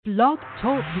Blog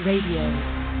Talk Radio.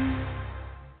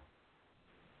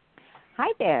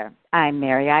 Hi there. I'm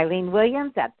Mary Eileen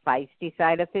Williams at Feisty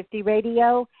Side of 50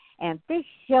 Radio, and this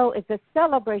show is a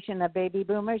celebration of baby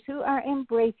boomers who are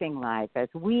embracing life as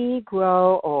we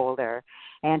grow older.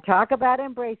 And talk about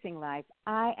embracing life,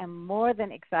 I am more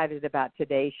than excited about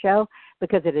today's show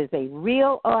because it is a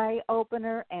real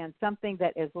eye-opener and something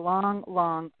that is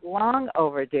long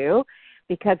overdue,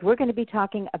 because we're going to be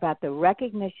talking about the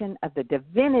recognition of the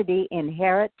divinity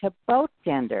inherent to both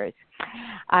genders.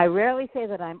 I rarely say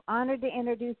that I'm honored to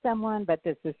introduce someone, but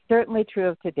this is certainly true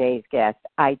of today's guest.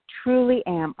 I truly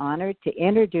am honored to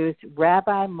introduce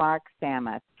Rabbi Mark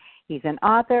Sameth. He's an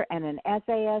author and an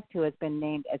essayist who has been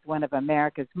named as one of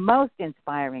America's most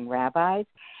inspiring rabbis,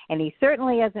 and he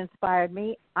certainly has inspired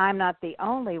me. I'm not the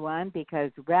only one,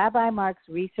 because Rabbi Mark's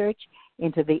research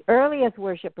into the earliest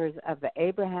worshipers of the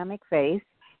Abrahamic faith,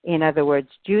 in other words,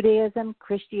 Judaism,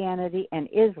 Christianity, and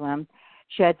Islam,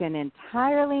 sheds an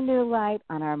entirely new light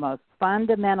on our most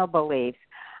fundamental beliefs.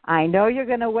 I know you're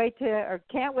going to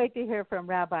can't wait to hear from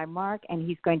Rabbi Mark, and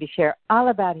he's going to share all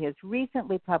about his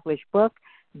recently published book,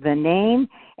 The Name,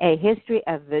 A History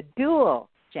of the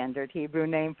Dual-Gendered Hebrew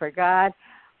Name for God.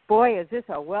 Boy, is this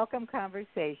a welcome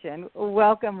conversation.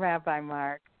 Welcome, Rabbi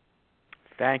Mark.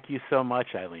 Thank you so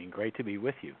much, Eileen. Great to be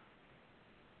with you.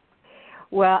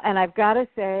 Well, and I've got to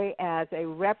say, as a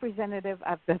representative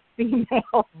of the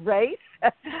female race,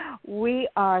 we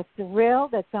are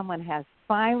thrilled that someone has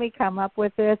finally come up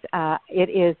with this. It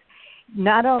is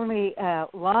not only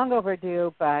long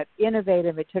overdue, but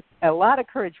innovative. It took a lot of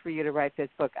courage for you to write this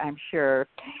book, I'm sure.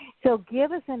 So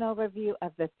give us an overview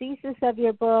of the thesis of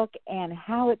your book and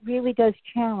how it really does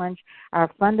challenge our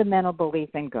fundamental belief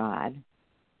in God.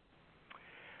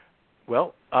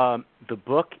 Well, the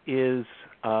book is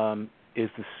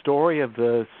the story of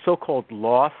the so-called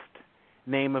lost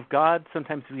name of God.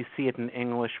 Sometimes we see it in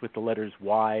English with the letters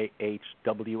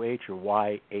YHWH or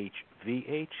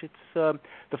YHVH. It's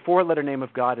the four-letter name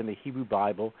of God in the Hebrew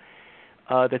Bible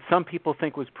that some people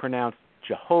think was pronounced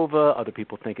Jehovah, other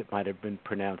people think it might have been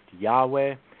pronounced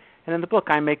Yahweh. And in the book,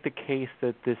 I make the case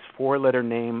that this four-letter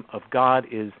name of God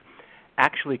is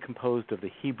actually composed of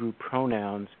the Hebrew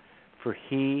pronouns for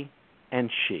he and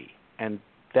she. And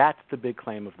that's the big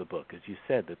claim of the book, as you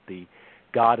said, that the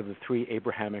God of the three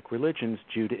Abrahamic religions,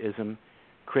 Judaism,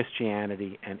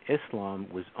 Christianity, and Islam,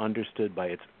 was understood by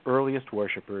its earliest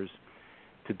worshipers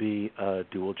to be a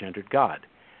dual-gendered God.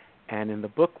 And in the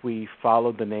book, we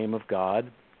followed the name of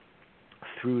God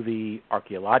through the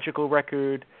archaeological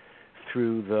record,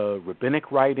 through the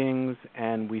rabbinic writings,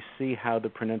 and we see how the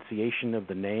pronunciation of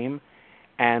the name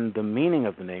and the meaning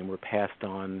of the name were passed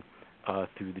on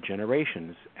through the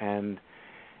generations. And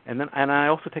I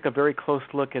also take a very close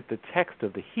look at the text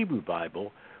of the Hebrew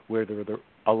Bible, where there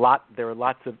are lots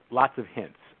of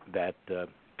hints that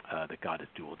God is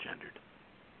dual-gendered.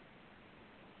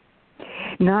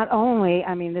 Not only,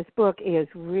 this book is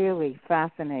really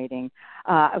fascinating,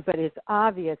 but it's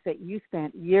obvious that you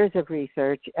spent years of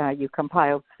research, you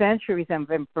compiled centuries of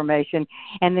information,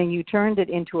 and then you turned it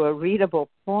into a readable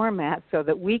format so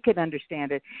that we could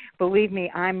understand it. Believe me,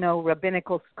 I'm no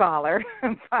rabbinical scholar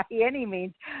by any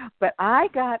means, but I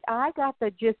got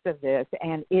the gist of this,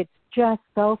 and it's just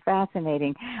so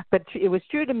fascinating. But it was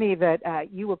true to me that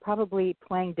you were probably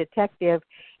playing detective,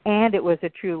 and it was a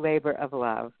true labor of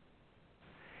love.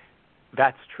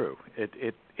 That's true.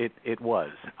 It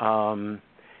was. And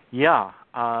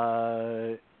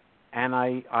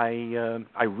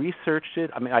I researched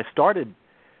it. I started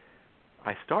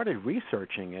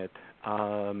researching it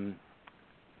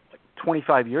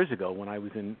 25 years ago when I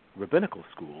was in rabbinical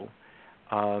school,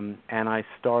 and I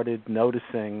started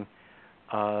noticing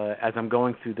as I'm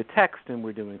going through the text and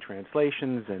we're doing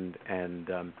translations and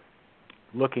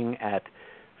looking at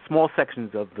small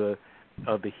sections of the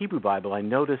Hebrew Bible, I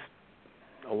noticed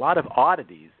a lot of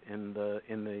oddities in the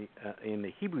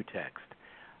Hebrew text,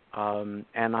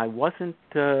 and I wasn't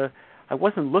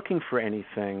looking for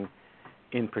anything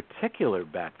in particular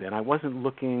back then. I wasn't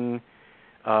looking,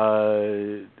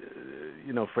 for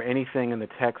anything in the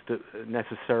text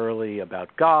necessarily about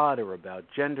God or about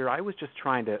gender. I was just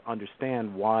trying to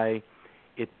understand why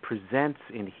it presents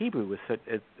in Hebrew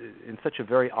in such a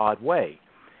very odd way.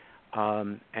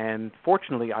 And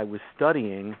fortunately, I was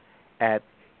studying at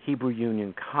Hebrew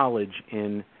Union College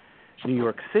in New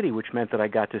York City, which meant that I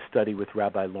got to study with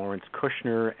Rabbi Lawrence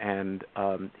Kushner, and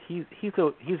he's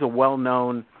a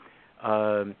well-known.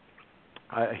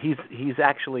 He's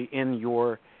actually in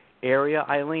your area,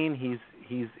 Eileen.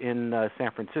 He's in San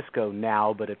Francisco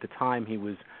now, but at the time he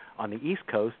was on the East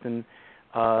Coast, and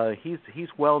he's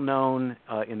well known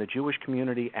in the Jewish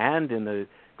community and in the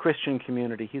Christian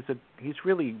community. He's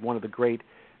really one of the great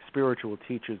spiritual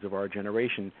teachers of our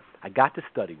generation. I got to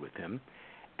study with him,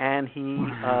 and he,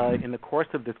 in the course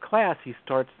of this class, he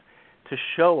starts to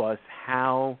show us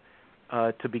how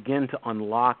to begin to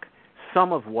unlock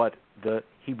some of what the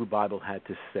Hebrew Bible had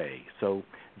to say. So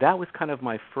that was kind of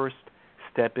my first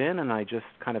step in, and I just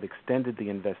kind of extended the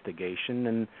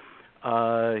investigation.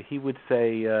 And he would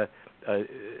say,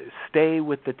 stay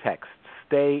with the text,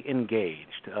 stay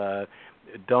engaged.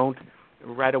 Don't,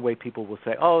 right away people will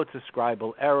say, oh, it's a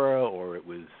scribal error, or it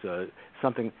was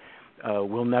something,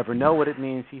 we'll never know what it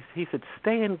means. He said,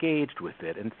 stay engaged with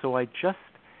it. And so I just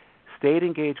stayed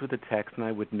engaged with the text, and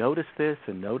I would notice this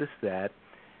and notice that.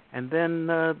 And then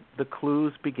the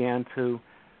clues began to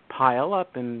pile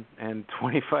up, and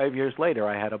 25 years later,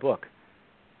 I had a book.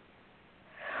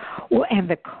 Well, and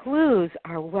the clues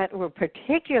are what were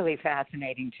particularly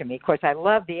fascinating to me. Of course, I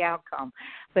love the outcome,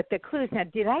 but the clues. Now,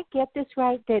 did I get this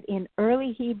right, that in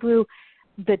early Hebrew,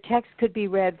 the text could be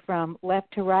read from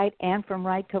left to right and from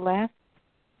right to left?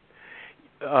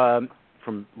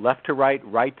 From left to right,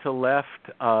 right to left.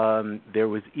 There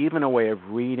was even a way of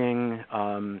reading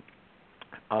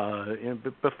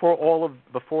before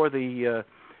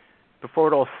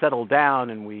it all settled down,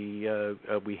 and we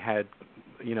had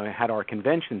had our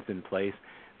conventions in place.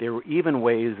 There were even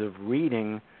ways of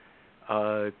reading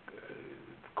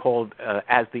called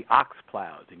as the ox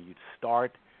plows, and you'd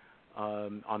start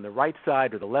on the right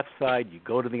side or the left side. You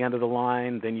go to the end of the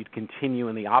line, then you'd continue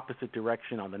in the opposite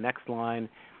direction on the next line.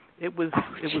 It was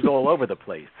all over the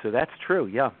place. So that's true.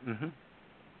 Yeah. Mm-hmm.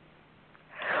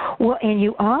 Well, and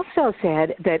you also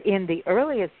said that in the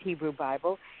earliest Hebrew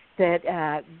Bible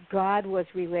that God was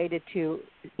related to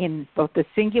in both the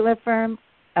singular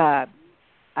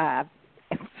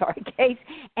case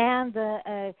and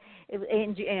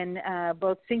in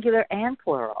both singular and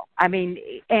plural. I mean,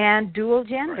 and dual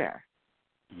gender.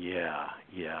 Right.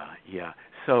 Yeah.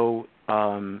 So,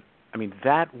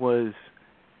 that was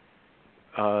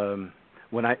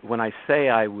when I say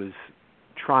I was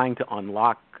trying to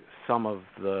unlock some of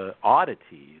the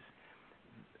oddities,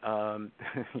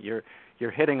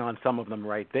 you're hitting on some of them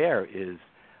right there. Is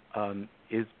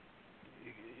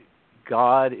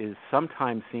God is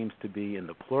sometimes seems to be in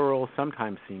the plural,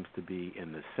 sometimes seems to be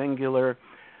in the singular,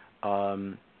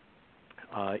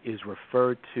 is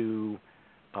referred to,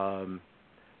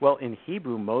 in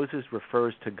Hebrew, Moses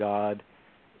refers to God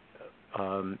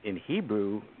in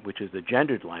Hebrew, which is a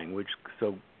gendered language,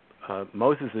 so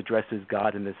Moses addresses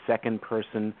God in the second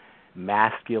person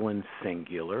masculine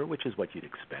singular, which is what you'd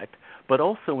expect, but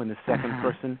also in the second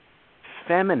person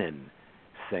feminine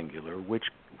singular, which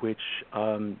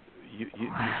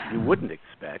you wouldn't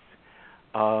expect.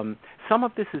 Some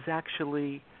of this is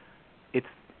actually, it's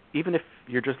even if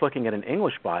you're just looking at an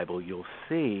English Bible, you'll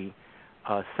see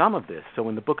some of this. So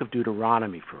in the book of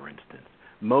Deuteronomy, for instance,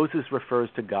 Moses refers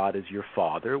to God as your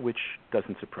father, which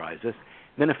doesn't surprise us.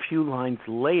 Then a few lines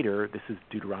later, this is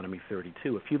Deuteronomy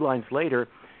 32, a few lines later,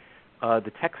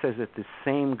 the text says that the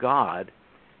same God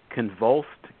convulsed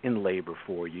in labor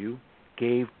for you,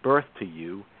 gave birth to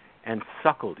you, and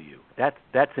suckled you.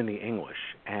 That's in the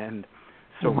English. And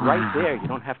so right there, you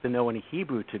don't have to know any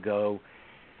Hebrew to go,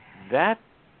 that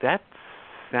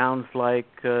sounds like,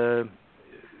 that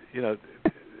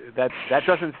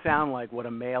doesn't sound like what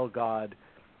a male God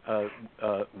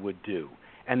would do.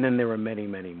 And then there are many,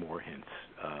 many more hints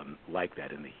like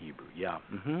that in the Hebrew. Yeah.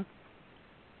 Mm-hmm.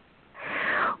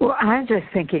 Well, I'm just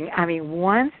thinking,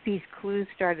 once these clues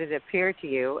started to appear to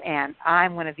you, and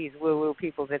I'm one of these woo-woo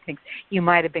people that thinks you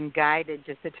might have been guided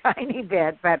just a tiny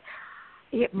bit, but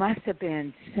it must have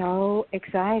been so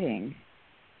exciting.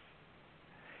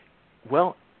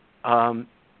 Well,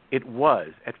 it was.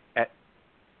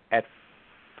 At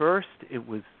first, it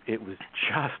was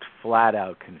just flat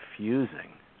out confusing.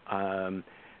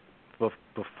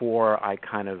 Before I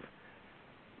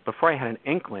had an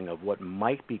inkling of what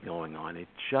might be going on, it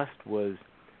just was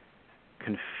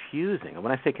confusing. And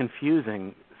when I say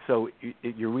confusing, so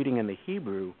you're reading in the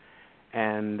Hebrew,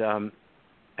 and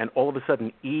all of a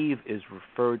sudden Eve is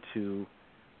referred to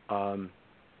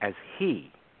as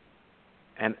he,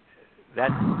 and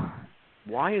that's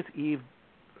why is Eve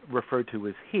referred to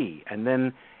as he? And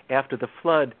then after the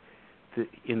flood,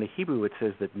 in the Hebrew it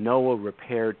says that Noah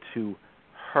repaired to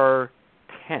her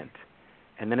tent.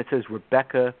 And then it says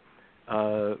Rebecca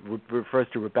refers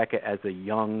to Rebecca as a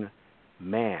young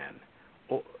man.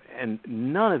 And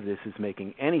none of this is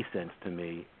making any sense to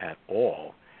me at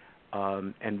all.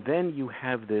 And then you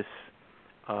have this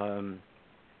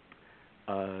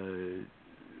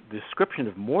description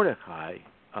of Mordecai,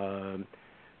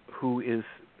 who is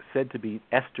said to be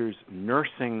Esther's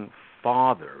nursing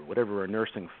father, whatever a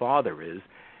nursing father is.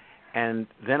 And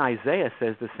then Isaiah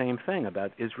says the same thing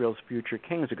about Israel's future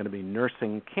kings are going to be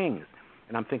nursing kings.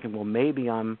 And I'm thinking, well, maybe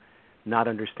I'm not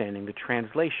understanding the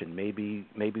translation. Maybe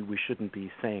we shouldn't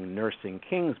be saying nursing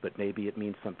kings, but maybe it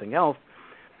means something else.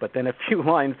 But then a few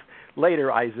lines later,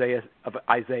 Isaiah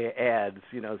adds,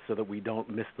 so that we don't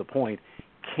miss the point,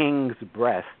 king's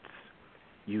breasts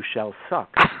you shall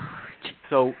suck.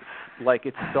 So,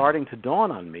 it's starting to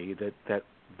dawn on me that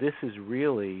this is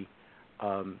really,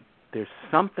 there's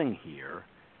something here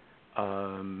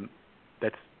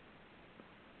that's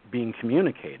being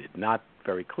communicated, not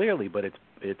very clearly, but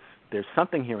there's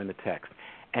something here in the text.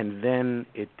 And then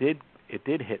it did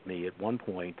hit me at one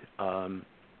point. I'm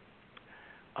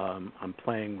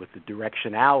playing with the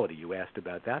directionality. You asked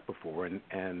about that before,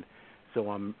 and so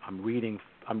I'm reading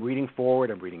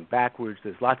forward. I'm reading backwards.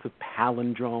 There's lots of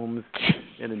palindromes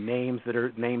and the names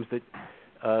that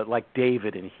like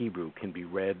David in Hebrew can be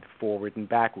read forward and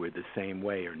backward the same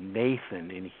way, or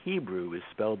Nathan in Hebrew is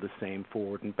spelled the same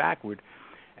forward and backward.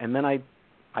 And then I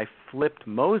flipped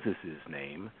Moses'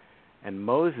 name, and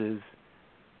Moses,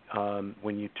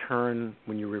 when you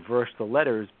reverse the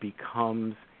letters,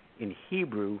 becomes in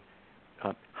Hebrew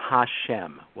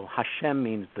Hashem. Well, Hashem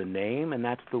means the name, and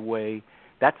that's a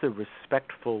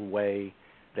respectful way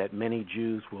that many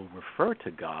Jews will refer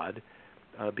to God,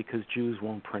 because Jews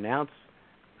won't pronounce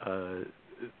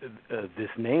this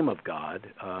name of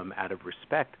God out of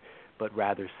respect, but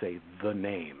rather say the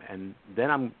name. And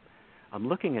then I'm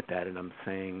looking at that and I'm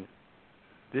saying,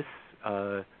 this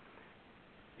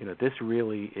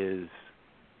really is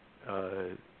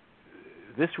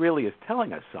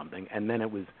telling us something. And then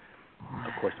it was,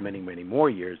 of course, many, many more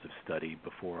years of study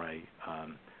before I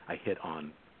hit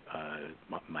on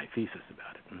my thesis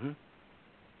about it. Mm-hmm.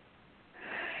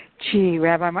 Gee,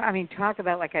 Rabbi, talk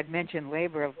about, like I'd mentioned,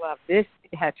 labor of love. This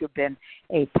had to have been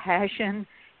a passion,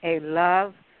 a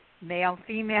love,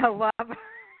 male-female love,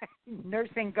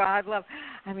 nursing God love.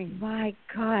 My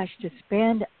gosh, to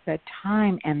spend the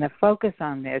time and the focus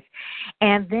on this.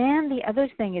 And then the other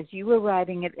thing is you were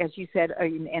writing it, as you said,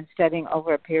 and studying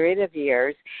over a period of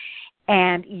years,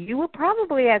 and you were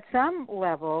probably at some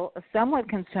level somewhat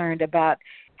concerned about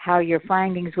how your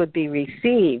findings would be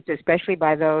received, especially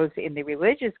by those in the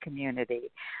religious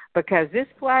community, because this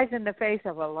flies in the face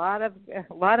of a lot of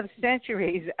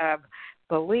centuries of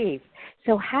belief.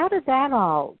 So how did that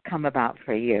all come about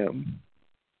for you?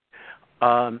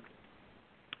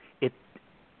 It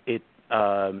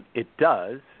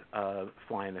does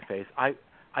fly in the face. I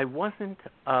wasn't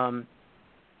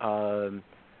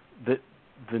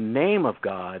the name of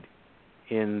God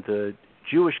in the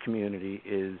Jewish community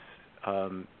is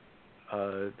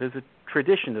there's a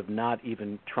tradition of not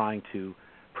even trying to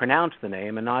pronounce the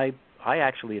name, and I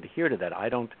actually adhere to that. I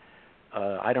don't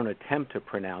attempt to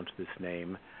pronounce this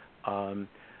name, but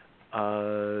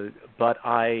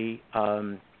I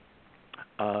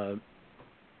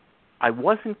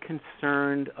wasn't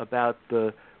concerned about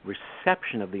the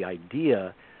reception of the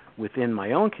idea within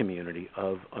my own community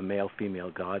of a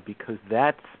male-female God, because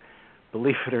that's,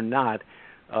 believe it or not,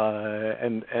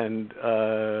 and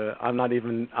I'm not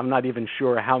even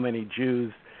sure how many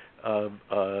Jews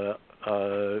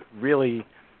really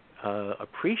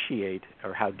appreciate,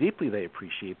 or how deeply they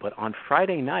appreciate. But on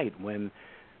Friday night, when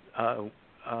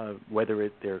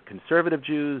whether they're conservative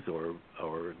Jews or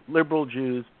liberal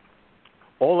Jews,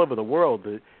 all over the world,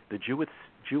 the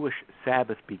Jewish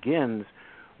Sabbath begins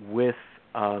with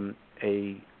a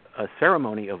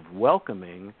ceremony of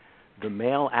welcoming the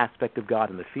male aspect of God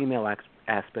and the female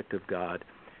aspect of God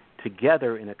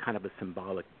together in a kind of a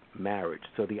symbolic marriage.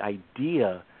 So the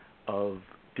idea of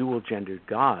dual-gendered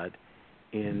God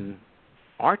in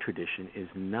our tradition is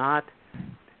not,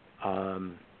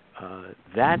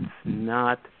 that's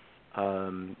not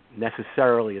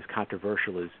necessarily as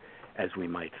controversial as we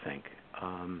might think.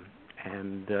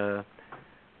 And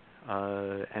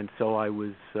so I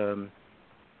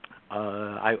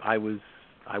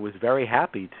was very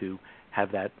happy to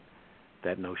have that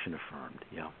notion affirmed.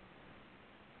 Yeah.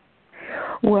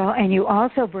 Well, and you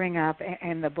also bring up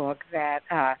in the book that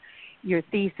your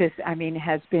thesis,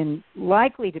 has been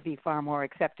likely to be far more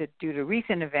accepted due to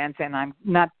recent events, and I'm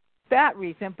not that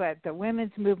recent, but the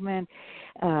women's movement,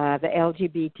 the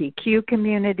LGBTQ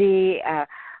community,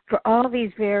 for all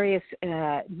these various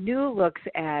new looks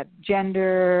at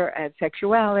gender, at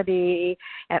sexuality,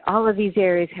 at all of these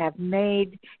areas have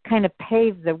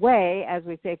paved the way, as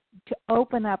we say, to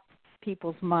open up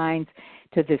people's minds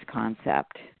to this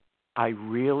concept. I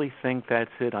really think that's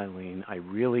it, Eileen.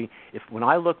 When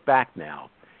I look back now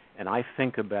and I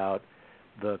think about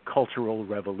the cultural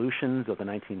revolutions of the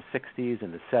 1960s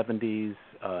and the 70s,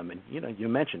 and you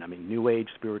mentioned, New Age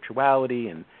spirituality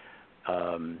and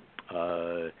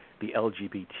the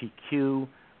LGBTQ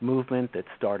movement that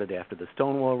started after the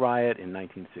Stonewall riot in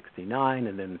 1969,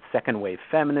 and then second wave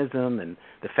feminism and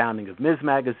the founding of Ms.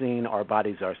 Magazine, Our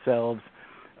Bodies Ourselves,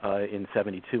 in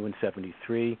 72 and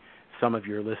 73. Some of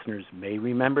your listeners may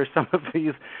remember some of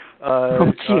these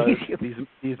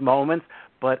these moments,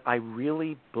 but I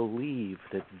really believe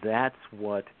that that's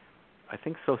what I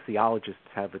think sociologists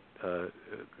have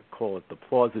call it the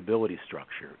plausibility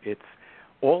structure. It's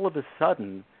all of a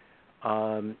sudden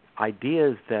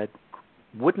ideas that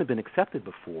wouldn't have been accepted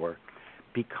before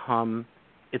become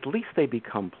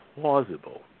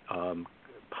plausible,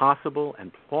 possible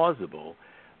and plausible.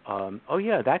 Oh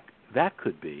yeah, that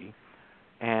could be.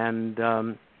 And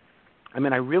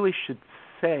I really should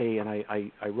say, and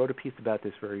I wrote a piece about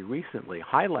this very recently,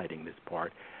 highlighting this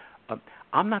part.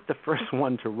 I'm not the first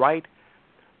one to write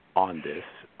on this.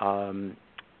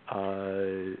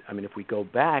 If we go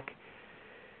back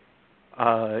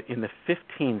in the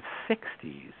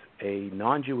 1560s, a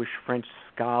non-Jewish French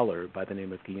scholar by the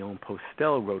name of Guillaume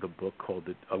Postel wrote a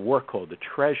work called The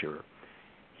Treasure.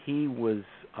 He was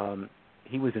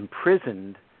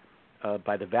imprisoned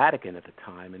by the Vatican at the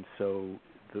time, and so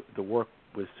the work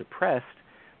was suppressed,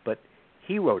 but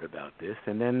he wrote about this.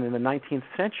 And then in the 19th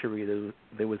century,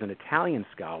 there was an Italian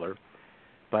scholar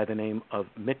by the name of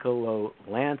Niccolo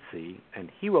Lanzi,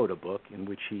 and he wrote a book in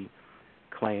which he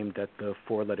claimed that the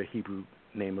four-letter Hebrew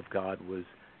name of God was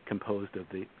composed of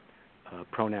the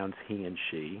pronouns he and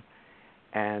she.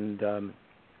 And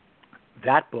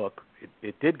that book,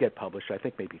 it did get published. I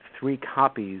think maybe 3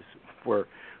 copies were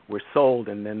sold,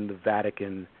 and then the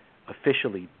Vatican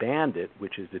officially banned it,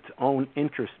 which is its own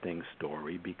interesting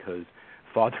story because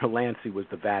Father Lanzi was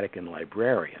the Vatican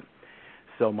librarian.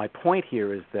 So my point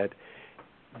here is that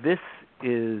this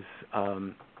is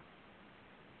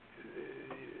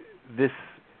this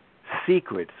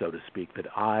secret, so to speak, that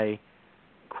I,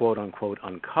 quote unquote,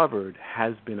 uncovered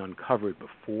has been uncovered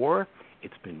before.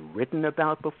 It's been written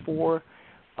about before.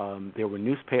 There were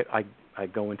I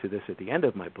go into this at the end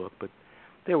of my book, but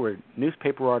there were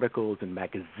newspaper articles and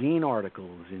magazine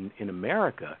articles in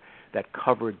America that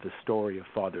covered the story of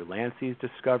Father Lanzi's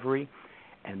discovery,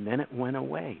 and then it went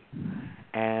away.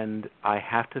 And I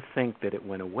have to think that it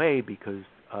went away because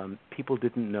people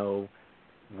didn't know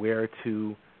where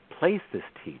to place this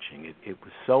teaching. It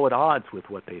was so at odds with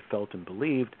what they felt and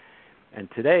believed. And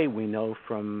today we know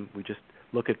we just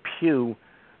look at Pew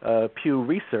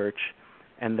Research,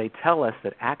 and they tell us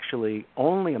that actually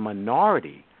only a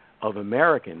minority of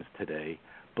Americans today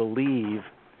believe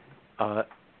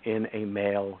in a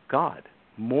male God.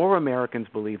 More Americans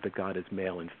believe that God is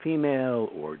male and female,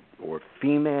 or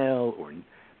female, or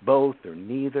both, or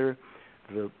neither.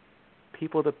 The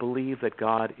people that believe that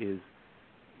God is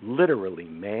literally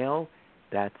male,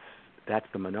 that's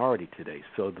the minority today.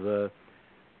 So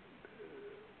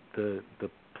the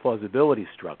plausibility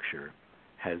structure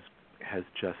has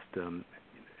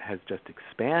just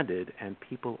expanded, and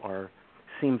people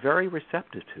seem very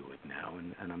receptive to it now,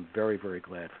 and I'm very, very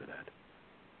glad for that.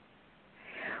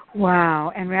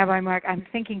 Wow. And Rabbi Mark, I'm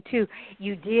thinking, too,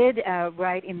 you did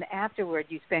write in the afterword,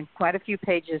 you spent quite a few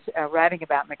pages writing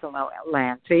about Niccolo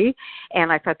Lanzi,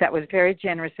 and I thought that was very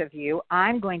generous of you.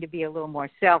 I'm going to be a little more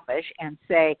selfish and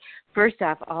say, first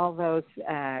off, all those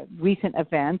recent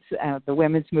events, the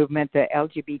women's movement, the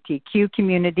LGBTQ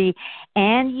community,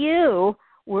 and you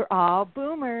were all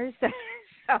boomers.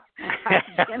 So our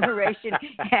generation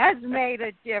has made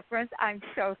a difference. I'm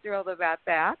so thrilled about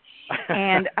that.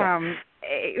 And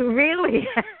really,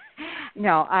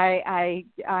 no,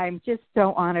 I'm just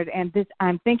so honored. And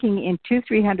I'm thinking in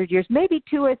 200-300 years, maybe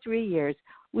 2 or 3 years,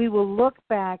 we will look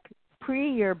back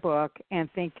pre your book and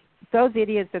think, those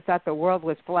idiots that thought the world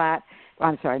was flat.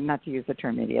 I'm sorry, not to use the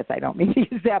term idiots. I don't mean to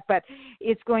use that, but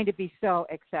it's going to be so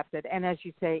accepted. And as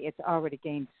you say, it's already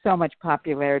gained so much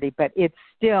popularity, but it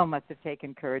still must have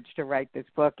taken courage to write this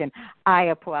book, and I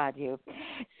applaud you.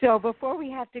 So before we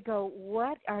have to go,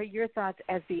 what are your thoughts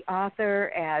as the author,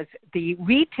 as the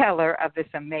reteller of this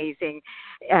amazing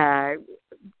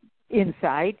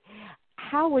insight?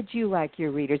 How would you like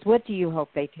your readers? What do you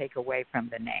hope they take away from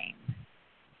the name?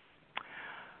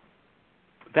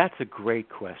 That's a great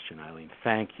question, Eileen.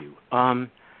 Thank you.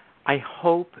 I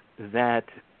hope that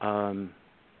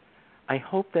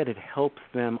it helps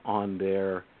them on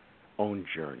their own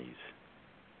journeys,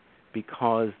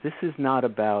 because this is not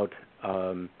about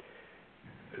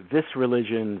this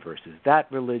religion versus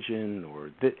that religion, or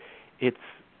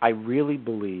I really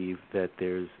believe that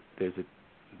there's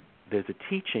there's a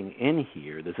teaching in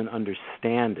here, there's an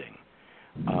understanding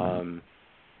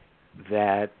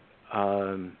that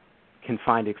can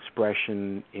find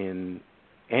expression in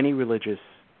any religious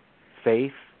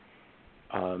faith,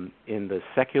 in the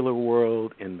secular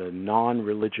world, in the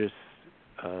non-religious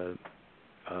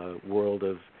world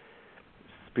of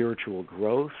spiritual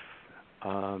growth.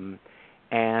 I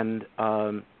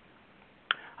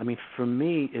mean, for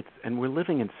me, and we're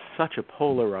living in such a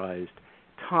polarized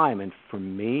time, and for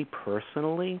me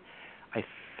personally, I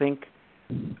think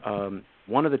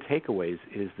one of the takeaways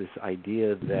is this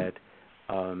idea that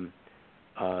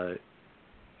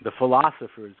the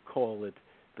philosophers call it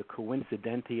the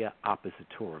coincidentia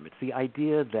oppositorum. It's the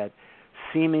idea that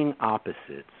seeming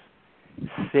opposites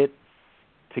sit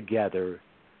together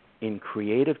in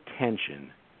creative tension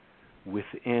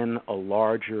within a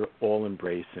larger,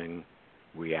 all-embracing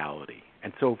reality.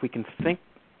 And so if we can think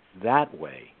that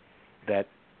way, that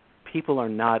people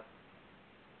that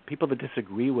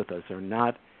disagree with us are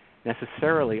not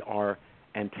necessarily our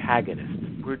antagonists.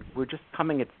 We're just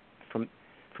coming at from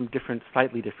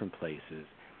slightly different places,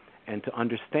 and to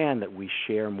understand that we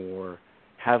share more,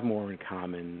 have more in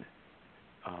common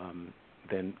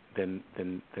than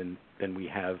we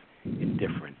have in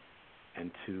different,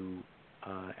 and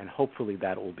hopefully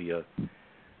that will be a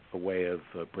way of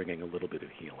bringing a little bit of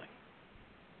healing.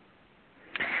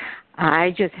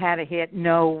 I just had a hit.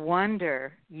 No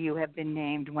wonder you have been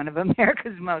named one of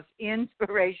America's most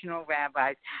inspirational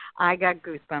rabbis. I got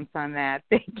goosebumps on that.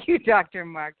 Thank you, Dr.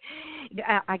 Mark.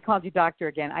 I called you doctor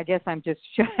again. I guess I'm just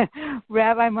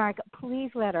Rabbi Mark,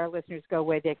 please let our listeners go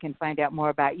where they can find out more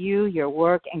about you, your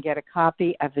work, and get a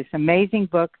copy of this amazing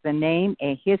book, The Name,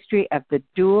 A History of the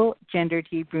Dual-Gendered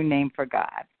Hebrew Name for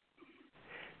God.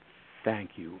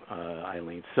 Thank you,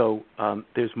 Eileen. So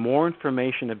there's more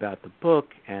information about the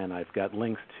book, and I've got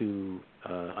links to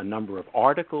a number of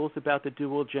articles about the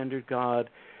dual-gendered God,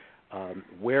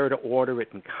 where to order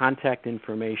it, and contact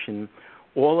information.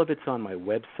 All of it's on my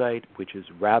website, which is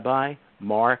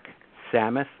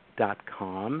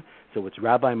rabbimarksameth.com. So it's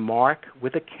Rabbi Mark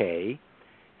with a K.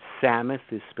 Sameth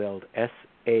is spelled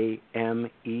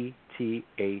SAMETH.com.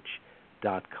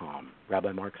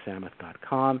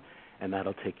 rabbimarksameth.com. And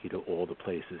that'll take you to all the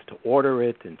places to order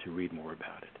it and to read more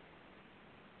about it.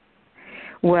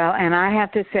 Well, and I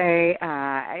have to say,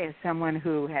 as someone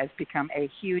who has become a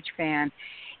huge fan,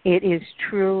 it is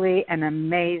truly an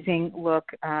amazing look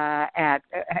at,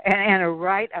 and a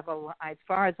right of, as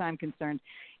far as I'm concerned,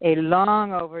 a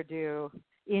long overdue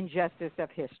injustice of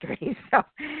history. So,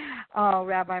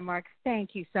 Rabbi Mark,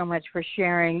 thank you so much for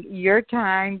sharing your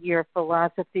time, your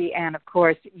philosophy, and, of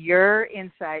course, your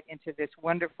insight into this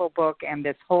wonderful book and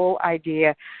this whole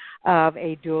idea of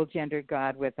a dual-gendered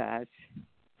God with us.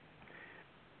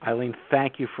 Eileen,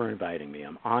 thank you for inviting me.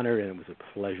 I'm honored, and it was a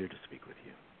pleasure to speak with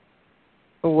you.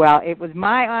 Well, it was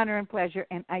my honor and pleasure,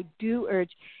 and I do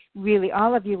urge really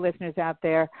all of you listeners out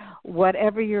there,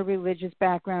 whatever your religious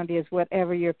background is,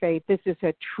 whatever your faith, this is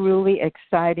a truly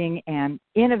exciting and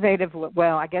innovative,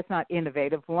 well, I guess not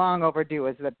innovative, long overdue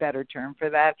is the better term for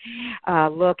that,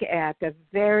 look at the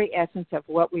very essence of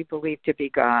what we believe to be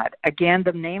God. Again,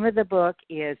 the name of the book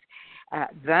is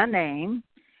The Name,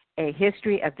 A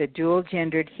History of the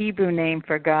Dual-Gendered Hebrew Name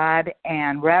for God,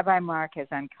 and Rabbi Mark has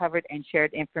uncovered and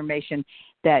shared information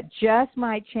that just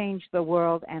might change the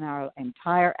world and our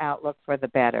entire outlook for the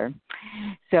better.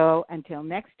 So until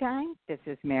next time, this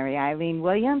is Mary Eileen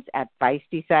Williams at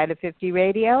Feisty Side of 50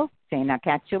 Radio, saying I'll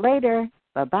catch you later.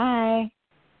 Bye-bye.